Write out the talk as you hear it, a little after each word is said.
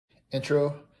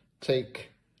Intro,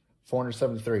 take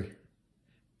 473.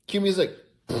 Cue music.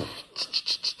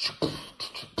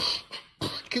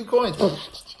 Cue coins.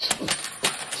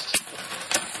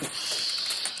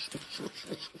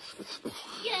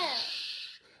 Yeah.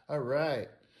 All right.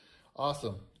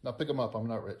 Awesome. Now pick them up. I'm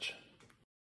not rich.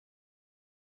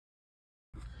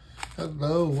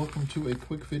 Hello, welcome to a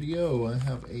quick video. I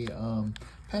have a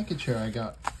package here I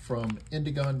got from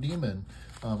Indigon Demon.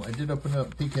 I did open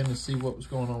up, peek in to see what was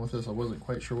going on with this. I wasn't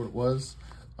quite sure what it was.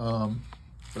 But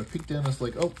I peeked in, it's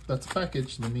like, oh, that's a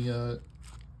package. Let me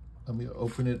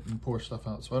open it and pour stuff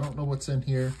out. So I don't know what's in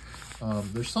here.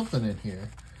 There's something in here.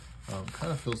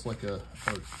 Kind of feels like a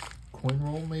coin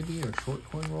roll maybe, or a short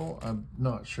coin roll. I'm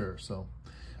not sure. So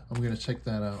I'm gonna check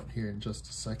that out here in just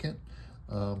a second.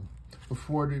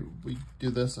 Before we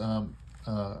do this, I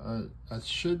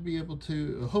should be able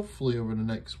to, hopefully over the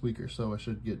next week or so, I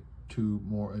should get to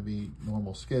more of a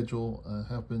normal schedule. I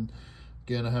have been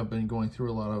going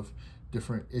through a lot of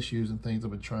different issues and things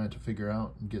I've been trying to figure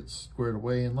out and get squared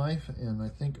away in life. And I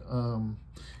think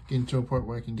getting to a point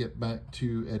where I can get back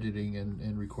to editing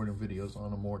and recording videos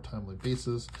on a more timely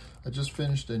basis. I just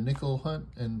finished a nickel hunt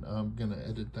and I'm gonna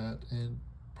edit that and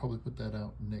probably put that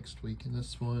out next week. And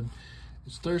this one,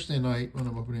 it's Thursday night when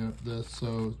I'm opening up this,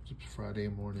 so it's Friday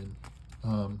morning.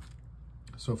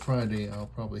 So Friday I'll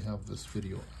probably have this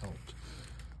video out.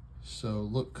 So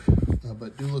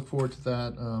but do look forward to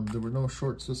that. There were no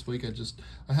shorts this week.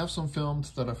 I have some films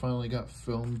that I finally got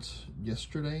filmed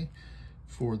yesterday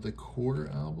for the Quarter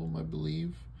album, I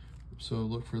believe. So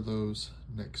look for those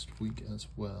next week as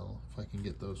well, if I can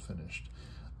get those finished.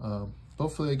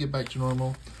 Hopefully I get back to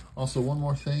normal. Also, one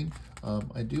more thing.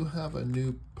 I do have a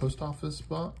new post office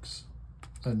box,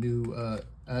 a new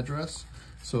address.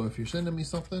 So if you're sending me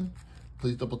something,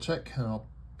 please double check, and I'll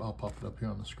pop it up here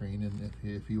on the screen. And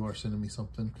if you are sending me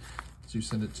something, do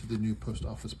send it to the new post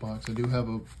office box. I do have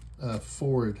a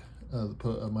forward,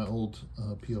 my old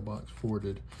P.O. box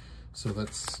forwarded. So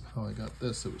that's how I got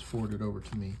this. It was forwarded over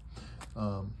to me.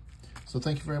 So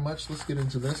thank you very much. Let's get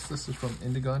into this. This is from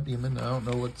Indigon Demon. I don't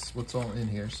know what's all in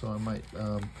here, so I might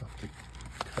have to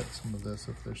cut some of this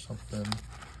if there's something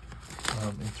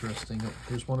interesting. Oh,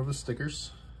 here's one of his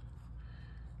stickers.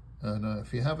 And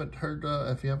if you haven't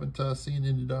seen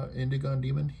Indigon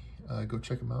Demon, go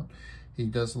check him out. He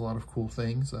does a lot of cool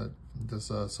things.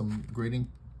 Does some grading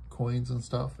coins and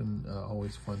stuff, and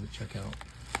always fun to check out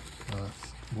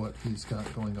what he's got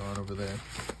going on over there.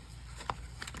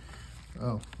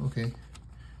 Oh, okay.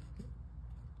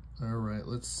 All right,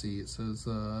 let's see. It says,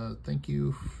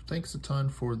 thanks a ton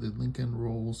for the Lincoln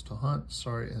rolls to hunt.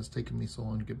 Sorry it has taken me so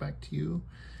long to get back to you.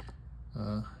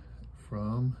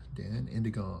 From Dan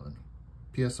Indigon.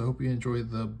 P.S. I hope you enjoy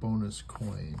the bonus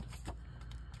coin.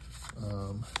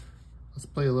 Let's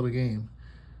play a little game.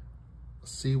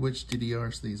 Let's see which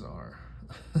DDRs these are.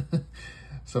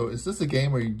 So is this a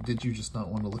game, or did you just not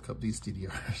want to look up these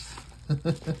DDRs?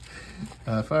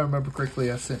 If I remember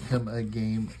correctly, I sent him a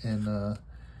game and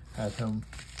had him,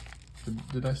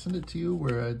 did I send it to you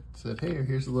where I said, hey,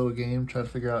 here's a little game, try to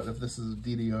figure out if this is a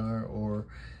DDR or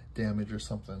damage or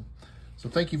something. So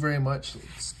thank you very much.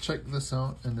 Let's check this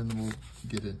out and then we'll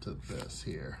get into this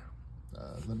here.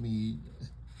 Let me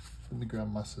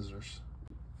grab my scissors.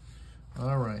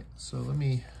 All right, so let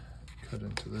me cut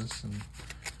into this, and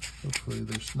hopefully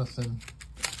there's nothing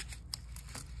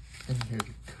in here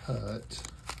to cut.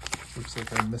 Looks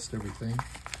like I missed everything.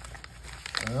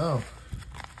 Oh,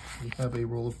 we have a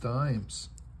roll of dimes.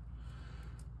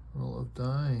 Roll of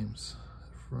dimes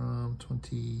from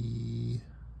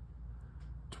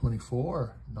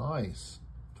 2024. Nice.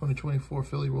 2024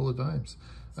 Philly roll of dimes.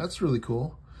 That's really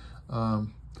cool.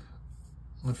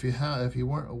 If you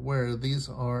weren't aware, these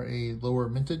are a lower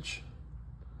mintage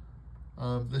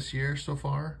this year so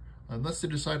far. Unless they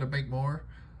decide to make more,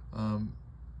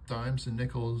 dimes and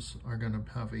nickels are going to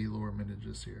have a lower mintage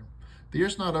this year. The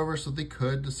year's not over, so they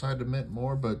could decide to mint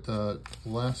more, but they're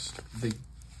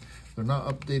not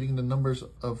updating the numbers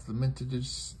of the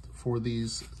mintages for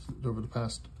these over the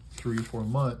past 3 or 4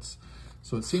 months.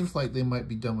 So it seems like they might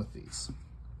be done with these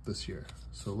this year.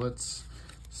 So let's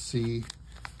see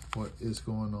what is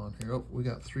going on here. Oh, we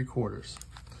got 3/4.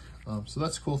 So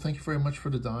that's cool. Thank you very much for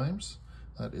the dimes.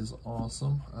 That is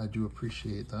awesome. I do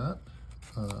appreciate that.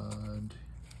 And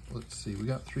let's see, we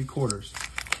got 3/4.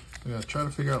 We gotta try to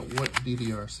figure out what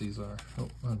DDRs these are. Oh,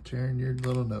 I'm tearing your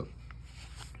little note.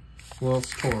 Well,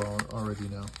 it's tore already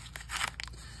now.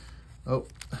 Oh,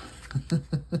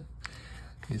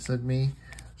 you sent me.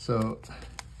 So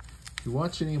if you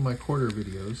watch any of my quarter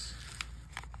videos,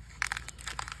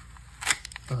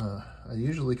 I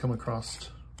usually come across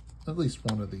at least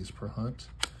one of these per hunt.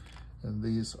 And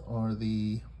these are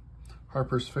the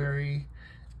Harper's Ferry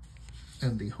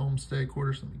and the Homestead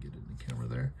quarters. Let me get in the camera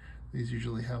there. These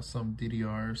usually have some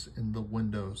DDRs in the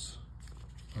windows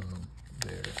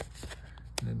there,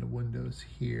 and in the windows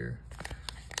here.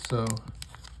 So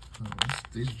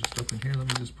these are just up in here. Let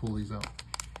me just pull these out.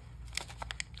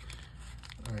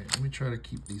 All right, let me try to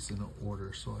keep these in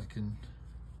order so I can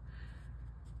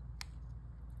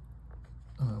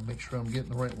make sure I'm getting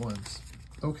the right ones.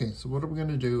 Okay, so what we're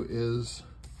gonna do is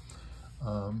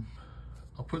I'll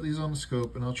put these on the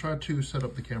scope, and I'll try to set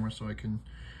up the camera so I can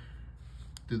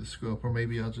do the scope, or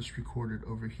maybe I'll just record it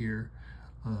over here.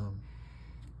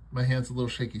 My hand's a little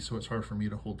shaky, so it's hard for me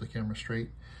to hold the camera straight.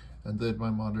 And then my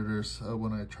monitors,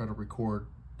 when I try to record,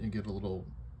 and get a little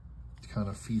kind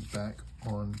of feedback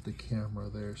on the camera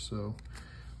there. So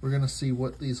we're gonna see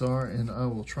what these are, and I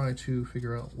will try to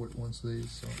figure out what ones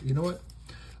these are. You know what?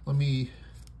 Let me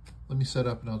set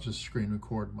up, and I'll just screen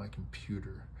record my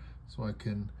computer so I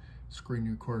can screen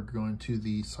record going to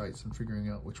the sites and figuring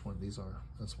out which one these are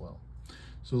as well.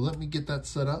 So let me get that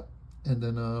set up, and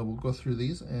then we'll go through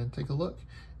these and take a look,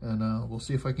 and we'll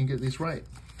see if I can get these right.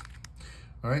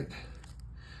 All right.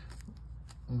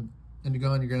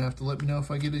 Indigon, you're gonna have to let me know if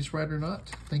I get these right or not.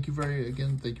 Thank you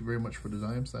very much for the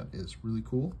dimes. That is really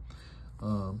cool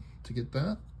to get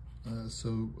that. So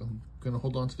I'm gonna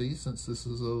hold on to these since this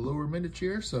is a lower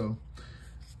miniature. So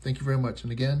thank you very much.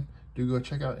 And again, do go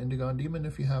check out Indigon Demon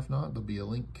if you have not. There'll be a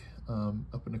link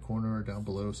up in the corner or down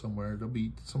below somewhere. There'll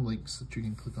be some links that you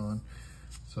can click on.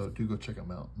 So do go check them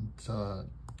out. And,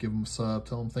 give them a sub.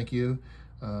 Tell them thank you.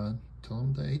 Tell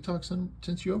them that A-Talk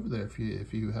sent you over there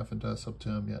if you haven't subbed to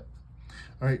him yet.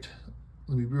 All right,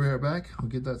 let me be right back. We'll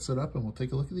get that set up and we'll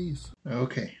take a look at these.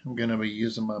 Okay, I'm gonna be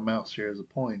using my mouse here as a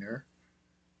pointer.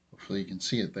 Hopefully you can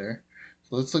see it there.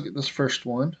 So let's look at this first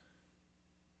one.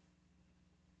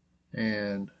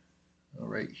 And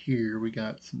right here we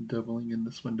got some doubling in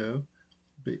this window.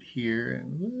 A bit here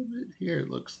and a little bit here, it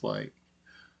looks like.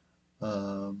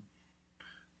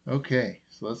 Okay,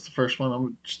 so that's the first one. I'm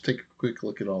going to just take a quick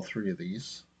look at all three of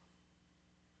these.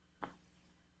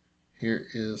 Here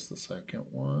is the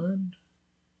second one.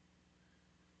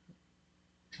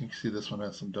 You can see this one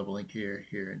has some doubling here,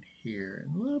 here, and here,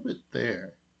 and a little bit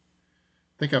there.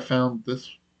 I think I found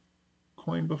this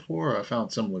coin before. I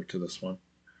found similar to this one.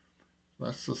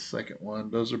 That's the second one.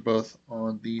 Those are both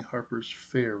on the Harper's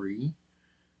Ferry.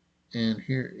 And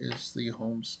here is the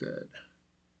Homestead.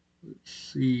 Let's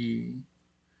see.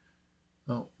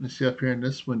 Oh, you see up here in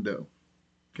this window,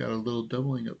 got a little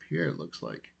doubling up here, it looks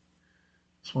like.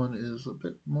 This one is a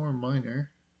bit more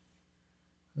minor.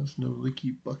 There's no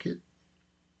leaky bucket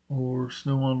or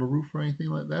snow on the roof or anything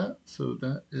like that. So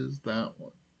that is that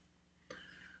one.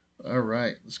 All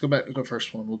right, let's go back to the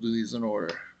first one. We'll do these in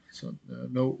order. So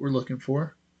know what we're looking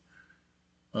for.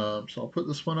 So I'll put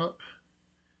this one up,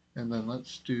 and then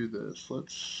let's do this.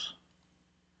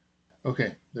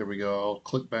 Okay, there we go. I'll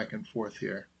click back and forth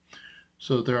here.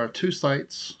 So there are two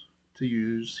sites to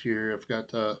use here. I've got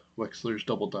Wexler's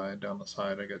Double Die down the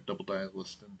side. I got Double Die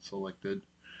listed and selected.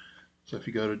 So if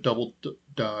you go to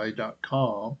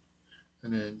doubledie.com,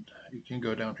 and then you can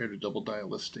go down here to Double Die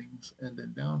listings, and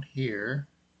then down here,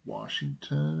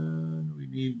 Washington, we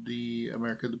need the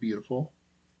America the Beautiful.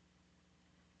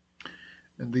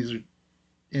 And these are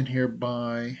in here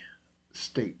by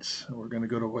states. And we're going to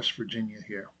go to West Virginia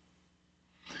here.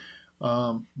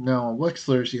 Now on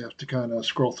Wexler's, you have to kind of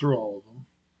scroll through all of them,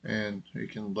 and you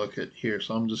can look at here.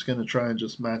 So I'm just going to try and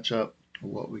just match up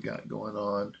what we got going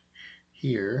on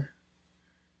here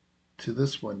to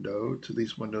this window, to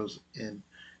these windows in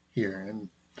here. And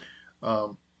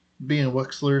being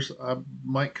Wexler's, I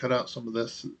might cut out some of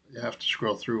this. You have to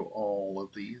scroll through all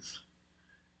of these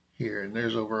here, and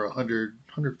there's over 100,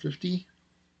 150,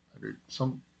 100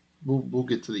 some. We'll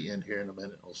get to the end here in a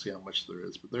minute. We'll see how much there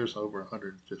is, but there's over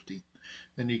 150.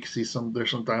 And you can see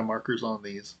there's some die markers on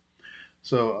these.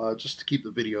 So just to keep the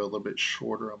video a little bit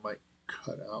shorter, I might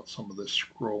cut out some of this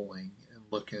scrolling and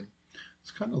looking.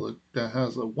 It's kind of that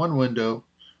has a one window,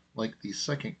 like the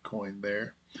second coin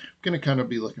there. I'm going to kind of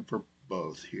be looking for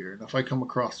both here. And if I come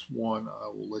across one, I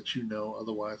will let you know.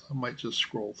 Otherwise, I might just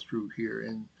scroll through here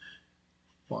and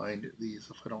find these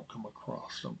if I don't come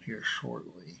across them here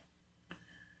shortly.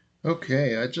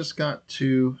 Okay, I just got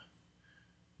to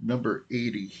number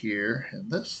 80 here, and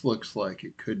this looks like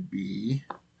it could be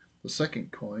the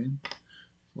second coin.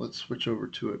 Let's switch over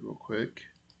to it real quick,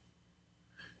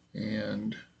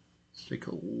 and let's take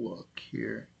a look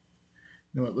here.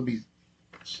 You know what, let me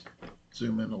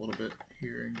zoom in a little bit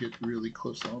here and get really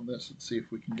close on this and see if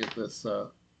we can get this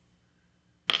a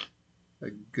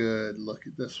good look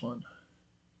at this one.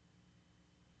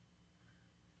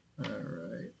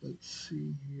 Let's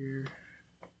see here.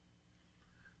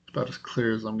 It's about as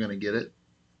clear as I'm going to get it.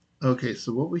 Okay,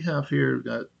 so what we have here, we've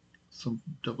got some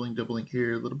doubling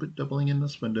here, a little bit doubling in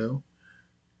this window.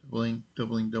 Doubling,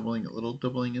 a little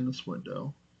doubling in this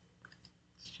window.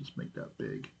 Let's just make that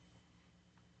big.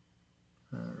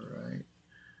 All right.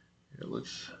 Here,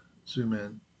 let's zoom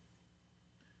in.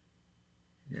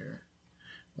 Here.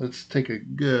 Let's take a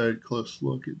good close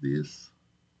look at these.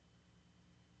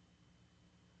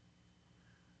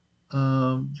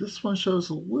 This one shows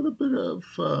a little bit of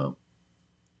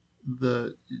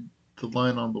the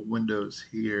line on the windows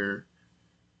here.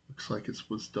 Looks like it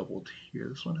was doubled here.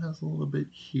 This one has a little bit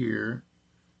here.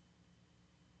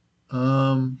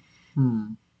 That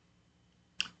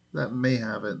may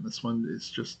have it. And this one is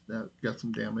just got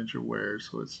some damage or wear,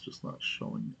 so it's just not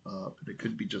showing up. And it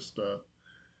could be just the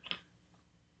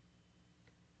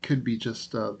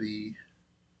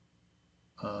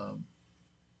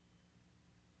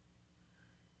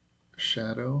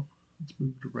shadow. Let's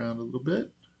move it around a little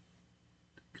bit.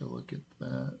 Take a look at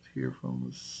that here from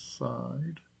the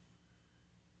side.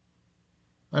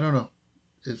 I don't know.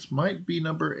 It might be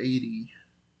number 80.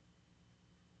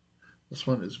 This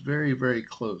one is very, very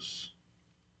close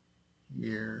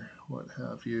here, what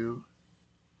have you.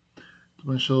 The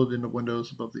one showed in the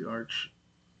windows above the arch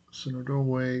center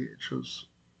doorway. It shows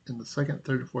in the second,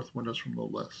 third, and fourth windows from the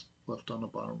left on the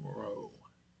bottom row.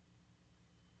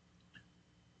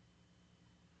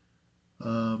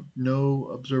 No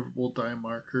observable die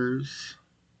markers.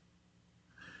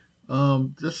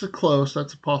 This is close.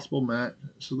 That's a possible match.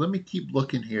 So let me keep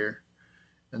looking here,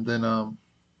 and then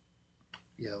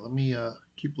yeah, let me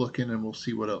keep looking, and we'll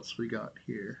see what else we got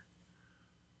here.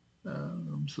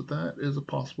 So that is a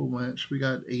possible match. We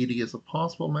got 80 as a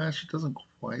possible match. It doesn't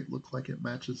quite look like it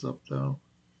matches up though.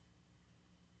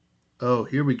 Oh,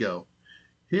 here we go.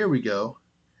 Here we go.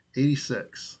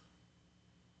 86.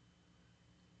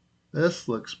 This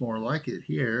looks more like it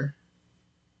here.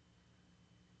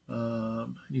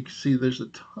 You can see there's a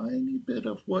tiny bit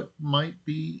of what might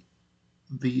be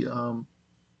the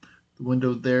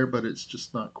window there, but it's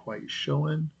just not quite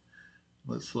showing.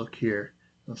 Let's look here.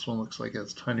 This one looks like it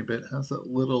has a tiny bit. It has that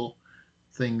little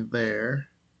thing there.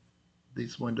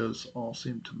 These windows all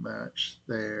seem to match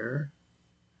there.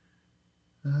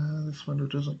 This window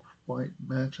doesn't quite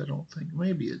match, I don't think.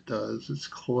 Maybe it does. It's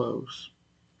close.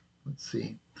 Let's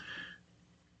see.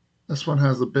 This one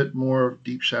has a bit more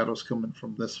deep shadows coming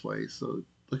from this way, so it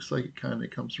looks like it kind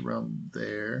of comes around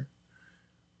there.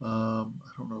 I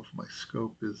don't know if my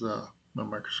scope is, my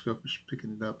microscope is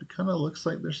picking it up. It kind of looks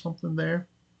like there's something there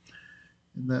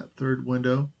in that third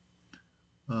window.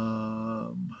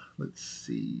 Let's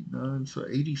see, none. So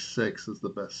 86 is the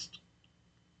best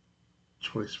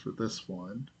choice for this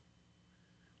one.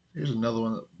 Here's another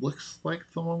one that looks like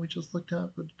the one we just looked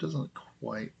at, but it doesn't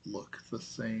quite look the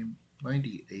same.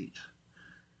 98.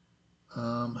 It's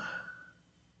a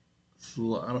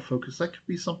little out of focus. That could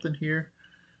be something here.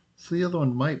 So the other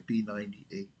one might be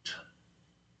 98.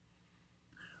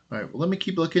 All right, well, let me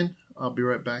keep looking. I'll be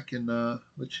right back and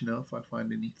let you know if I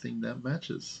find anything that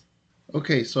matches.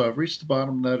 Okay, so I've reached the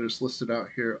bottom. That is listed out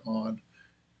here on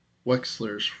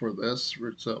Wechsler's for this.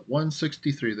 It's at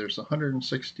 163. There's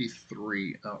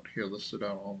 163 out here listed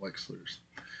out on Wechsler's.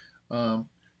 Now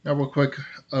real quick,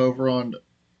 over on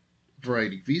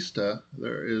Variety Vista,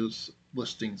 there is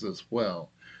listings as well.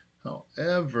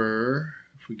 However,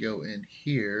 if we go in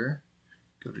here,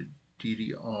 go to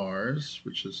DDRs,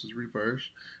 which this is reverse,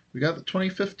 we got the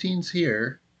 2015s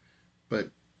here, but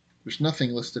there's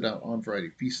nothing listed out on Variety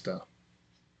Vista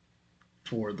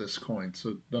for this coin.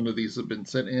 So none of these have been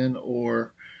sent in,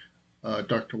 or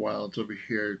Dr. Wilds over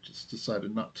here just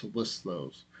decided not to list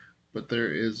those. But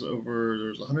there's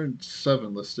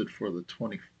 107 listed for the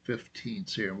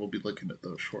 2015s here, and we'll be looking at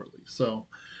those shortly. So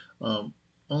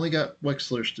only got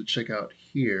Wechsler's to check out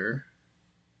here.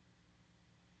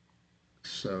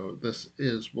 So this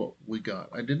is what we got.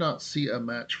 I did not see a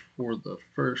match for the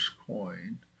first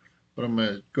coin, but I'm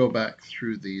going to go back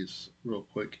through these real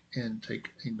quick and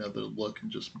take another look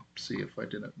and just see if I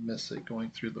didn't miss it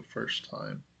going through the first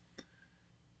time.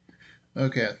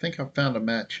 Okay, I think I found a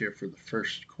match here for the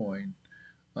first coin.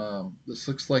 This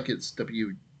looks like it's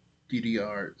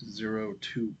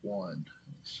WDDR021.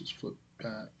 Let's just flip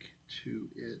back to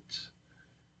it.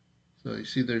 So you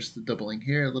see there's the doubling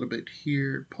here, a little bit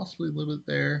here, possibly a little bit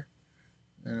there.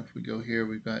 And if we go here,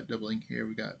 we've got doubling here,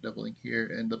 we got doubling here.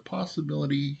 And the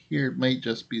possibility here might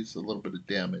just be a little bit of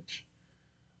damage.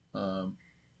 But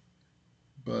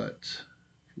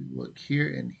if we look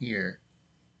here and here,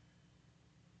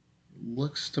 it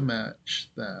looks to match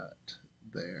that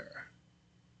there.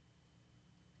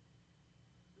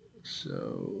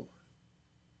 So,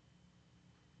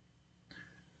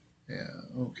 yeah,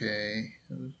 okay.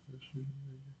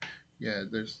 Yeah,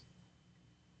 there's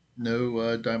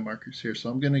no die markers here. So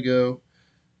I'm going to go.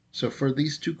 So for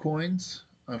these two coins,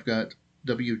 I've got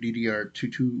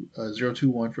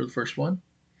WDDR22021 for the first one,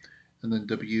 and then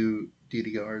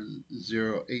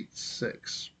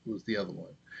WDDR086 was the other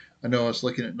one. I know I was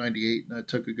looking at 98, and I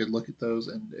took a good look at those,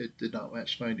 and it did not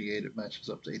match 98. It matches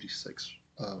up to 86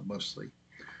 mostly,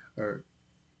 or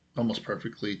almost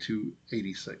perfectly to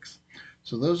 86.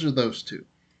 So those are those two.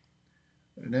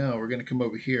 Now we're going to come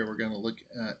over here. We're going to look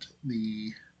at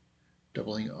the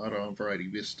doubling auto and variety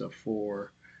vista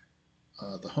for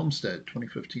the Homestead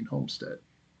 2015 Homestead.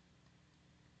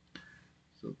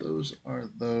 So those are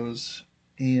those,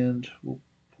 and we'll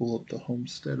pull up the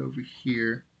Homestead over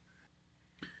here.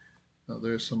 Now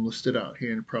there's some listed out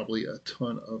here, and probably a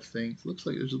ton of things. Looks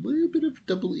like there's a little bit of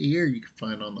double ear you can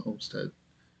find on the Homestead.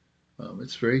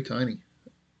 It's very tiny.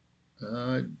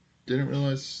 I didn't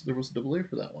realize there was a double ear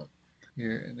for that one.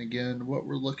 Here, and again, what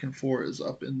we're looking for is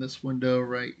up in this window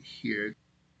right here.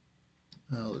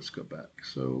 Let's go back.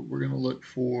 So we're going to look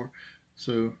for,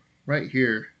 so right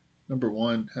here, number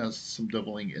one has some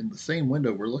doubling in the same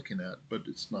window we're looking at, but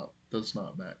does not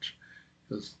match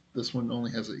because this one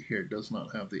only has it here. It does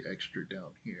not have the extra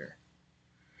down here.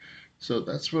 So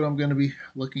that's what I'm going to be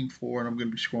looking for, and I'm going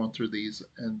to be scrolling through these,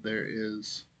 and there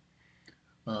is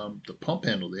the pump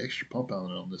handle, the extra pump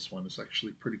handle on this one is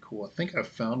actually pretty cool. I think I've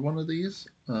found one of these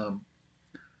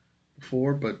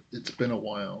before, but it's been a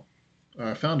while.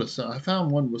 I found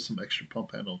one with some extra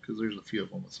pump handle because there's a few of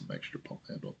them with some extra pump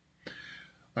handle.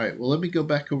 All right, well, let me go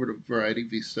back over to Variety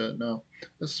Vista. Now,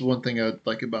 this is one thing I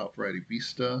like about Variety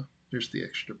Vista. There's the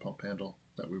extra pump handle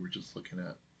that we were just looking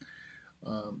at.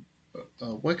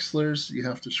 Wexlers, you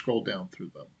have to scroll down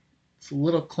through them. It's a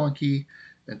little clunky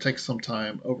and takes some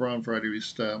time. Over on Variety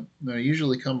Vista, now I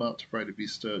usually come out to Variety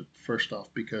Vista first off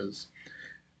because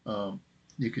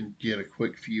you can get a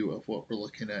quick view of what we're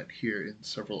looking at here in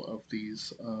several of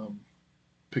these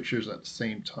pictures at the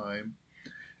same time.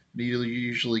 It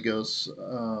usually goes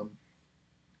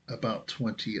about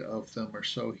 20 of them or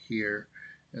so here,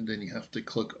 and then you have to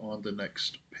click on the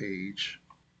next page.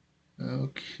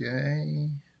 Okay.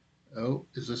 Oh,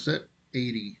 is this it?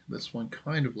 80. This one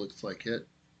kind of looks like it.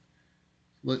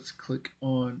 Let's click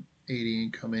on 80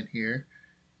 and come in here.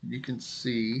 And you can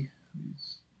see,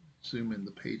 zoom in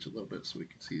the page a little bit so we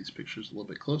can see these pictures a little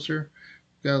bit closer.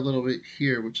 Got a little bit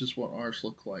here, which is what ours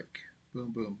look like.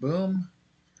 Boom, boom, boom.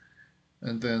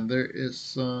 And then there is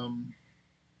some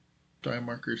die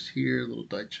markers here, little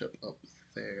die chip up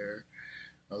there.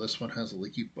 This one has a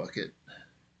leaky bucket.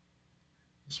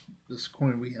 This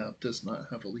coin we have does not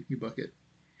have a leaky bucket.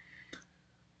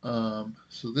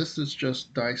 So this is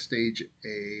just die stage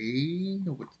A.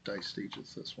 What die stage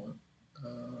is this one?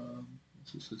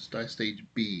 This is die stage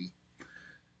B.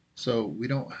 So we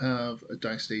don't have a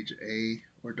die stage A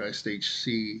or die stage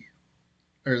C,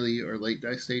 early or late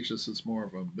die stage. This is more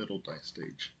of a middle die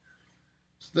stage.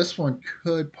 So this one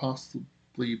could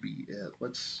possibly be it.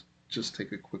 Let's just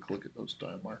take a quick look at those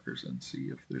die markers and see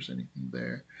if there's anything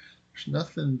there. There's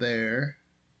nothing there.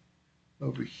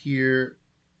 Over here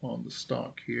on the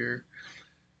stock here,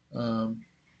 no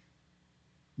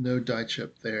die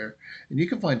chip there. And you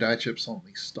can find die chips on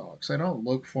these stocks. I don't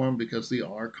look for them because they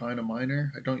are kind of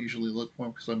minor. I don't usually look for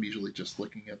them because I'm usually just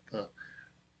looking at the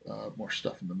more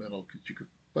stuff in the middle.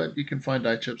 But you can find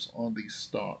die chips on these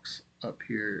stocks up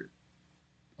here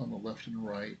on the left and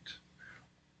right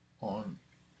on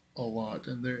a lot,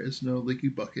 and there is no leaky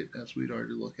bucket as we'd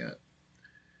already looked at.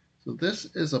 So this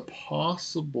is a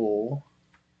possible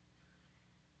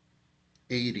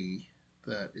 80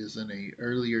 that is in a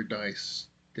earlier die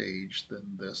stage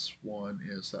than this one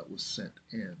is that was sent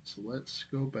in. So let's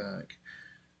go back.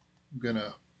 I'm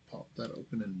gonna pop that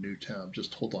open in a new tab.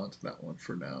 Just hold on to that one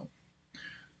for now.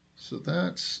 So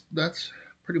that's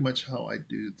pretty much how I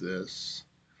do this.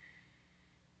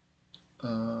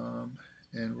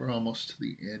 And we're almost to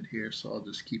the end here, so I'll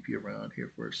just keep you around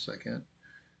here for a second.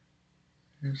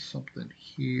 There's something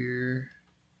here.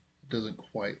 It doesn't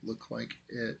quite look like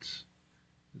it.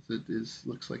 It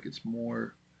looks like it's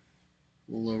more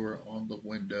lower on the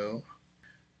window.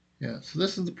 Yeah, so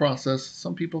this is the process.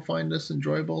 Some people find this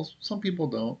enjoyable, some people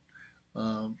don't.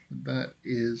 That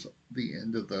is the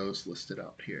end of those listed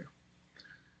out here.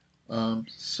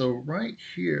 So right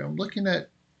here, I'm looking at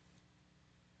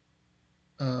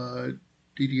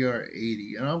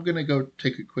DDR80, and I'm going to go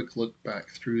take a quick look back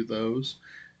through those,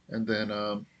 and then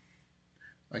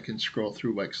I can scroll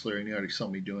through Wexler, and you already saw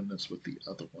me doing this with the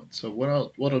other one. So what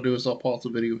I'll do is I'll pause the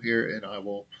video here, and I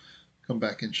will come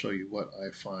back and show you what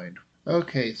I find.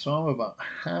 Okay, so I'm about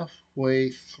halfway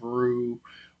through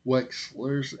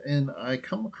Wexler's, and I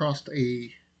come across a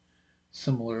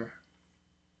similar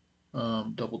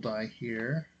double die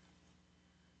here.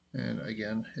 And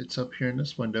again, it's up here in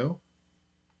this window.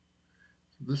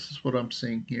 This is what I'm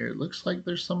seeing here. It looks like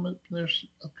there's up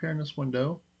here in this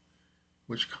window,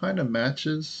 which kind of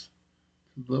matches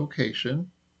the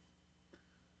location.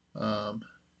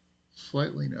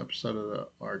 Slightly on the upper side of the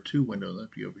R2 window,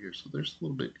 that'd be over here. So there's a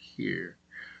little bit here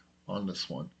on this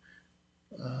one.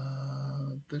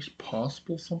 There's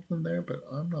possible something there, but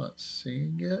I'm not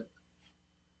seeing it.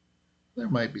 There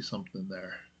might be something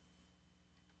there.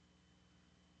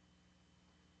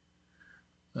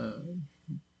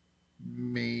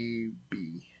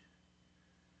 Maybe.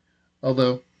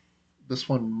 Although this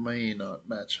one may not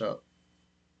match up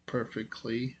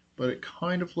perfectly, but it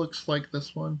kind of looks like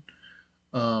this one.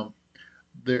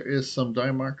 There is some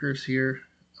die markers here.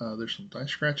 There's some die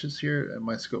scratches here, and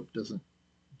my scope doesn't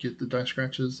get the die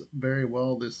scratches very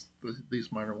well. These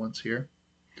minor ones here.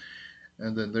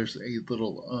 And then there's a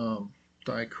little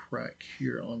die crack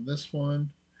here on this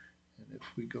one. And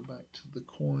if we go back to the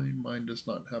coin, mine does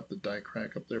not have the die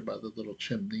crack up there by the little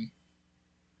chimney.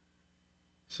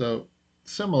 So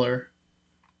similar,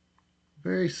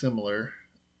 very similar.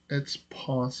 It's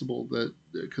possible that,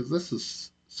 because this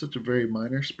is such a very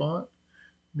minor spot,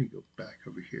 let me go back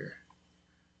over here.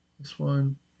 This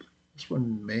one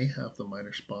may have the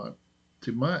minor spot.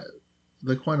 The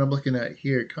coin I'm looking at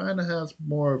here kind of has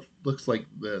more, looks like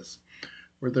this,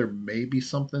 where there may be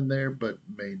something there, but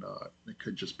may not. It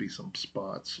could just be some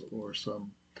spots or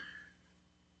some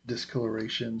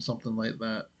discoloration, something like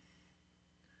that.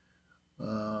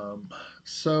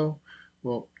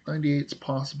 Well, 98 is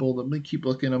possible. Let me keep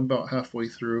looking. I'm about halfway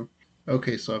through.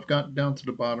 Okay, so I've got down to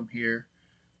the bottom here.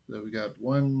 So we got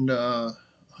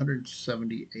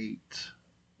 178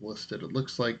 listed. It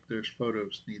looks like there's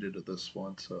photos needed of this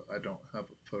one, so I don't have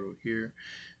a photo here.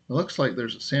 It looks like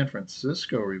there's a San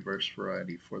Francisco reverse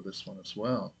variety for this one as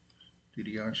well.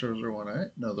 DDR001. I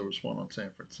didn't know there was one on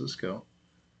San Francisco.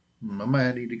 I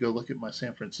might need to go look at my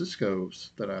San Franciscos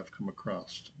that I've come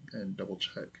across and double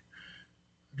check.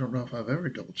 I don't know if I've ever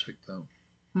double checked them.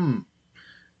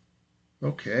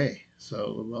 Okay,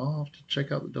 so I'll have to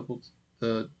check out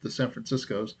the San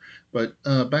Franciscos. But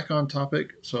back on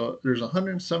topic, so there's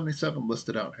 177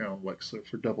 listed out here on Wexler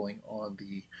for doubling on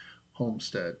the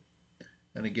Homestead.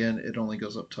 And again, it only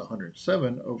goes up to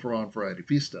 107 over on Variety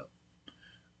Vista.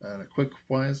 And a quick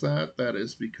why is that? That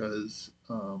is because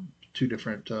two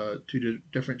different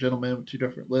gentlemen with two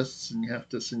different lists, and you have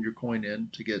to send your coin in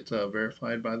to get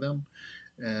verified by them.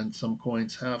 And some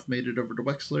coins have made it over to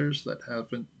Wexler's that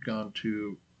haven't gone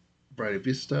to Variety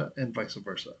Vista, and vice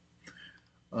versa.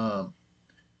 And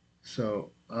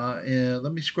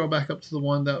let me scroll back up to the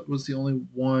one that was the only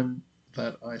one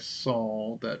that I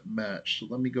saw that matched. So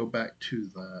let me go back to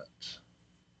that.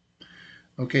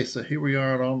 Okay, so here we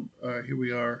are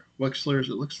Wexler's.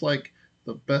 It looks like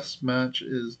the best match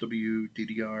is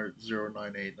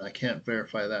WDDR098. I can't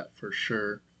verify that for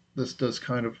sure. This does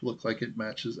kind of look like it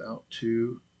matches out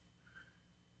to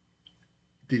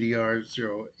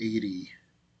DDR080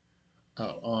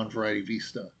 out on Variety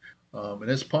Vista. And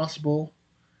it's possible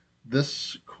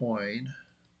this coin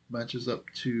matches up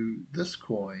to this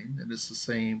coin, and it's the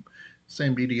same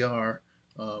DDR.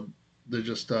 They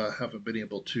just haven't been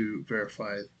able to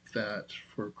verify that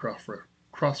for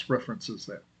cross references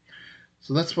there.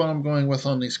 So that's what I'm going with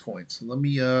on these coins. So let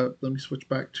me switch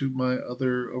back to my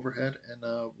other overhead, and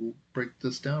we'll break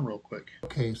this down real quick.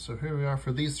 Okay, so here we are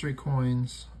for these three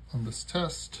coins on this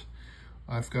test.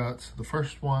 I've got the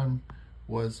first one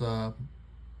was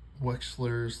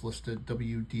Wexler's listed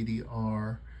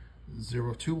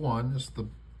WDDR021 is the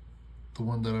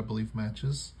one that I believe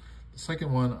matches. The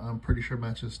second one I'm pretty sure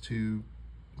matches to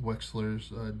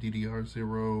Wexler's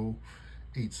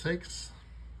DDR086.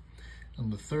 And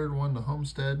the third one, the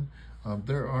Homestead,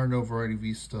 there are no Variety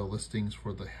Vista listings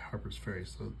for the Harper's Ferry,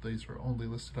 so these are only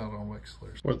listed out on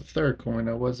Wexler's. For the third coin,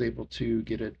 I was able to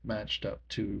get it matched up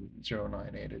to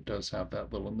 098. It does have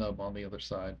that little nub on the other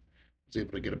side. I was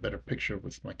able to get a better picture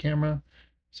with my camera.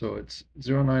 So it's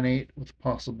 098 with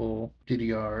possible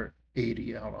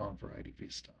DDR80 out on Variety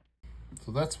Vista.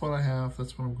 So that's what I have.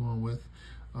 That's what I'm going with.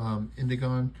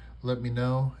 Indigon, let me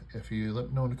know. If you let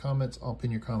me know in the comments, I'll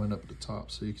pin your comment up at the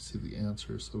top so you can see the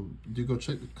answer. So do go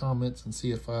check the comments and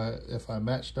see if I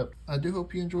matched up. I do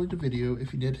hope you enjoyed the video.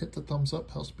 If you did, hit the thumbs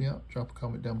up, helps me out. Drop a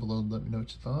comment down below and let me know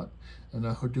what you thought. And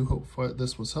I do hope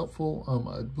this was helpful. I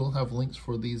will have links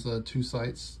for these two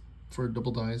sites for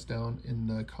double dies down in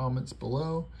the comments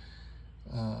below.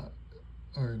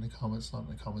 or in the comments, not in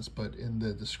the comments, but in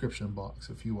the description box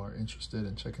if you are interested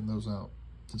in checking those out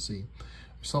to see.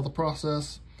 I saw the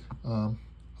process.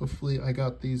 Hopefully I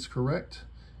got these correct,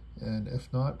 and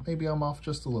if not, maybe I'm off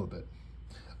just a little bit.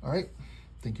 All right,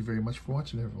 thank you very much for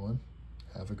watching, everyone.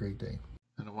 Have a great day.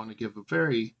 And I want to give a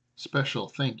very special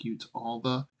thank you to all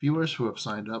the viewers who have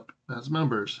signed up as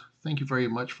members. Thank you very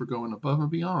much for going above and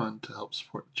beyond to help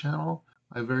support the channel.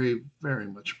 I very, very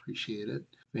much appreciate it.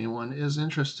 If anyone is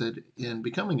interested in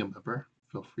becoming a member,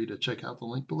 feel free to check out the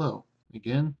link below.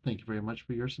 Again, thank you very much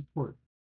for your support.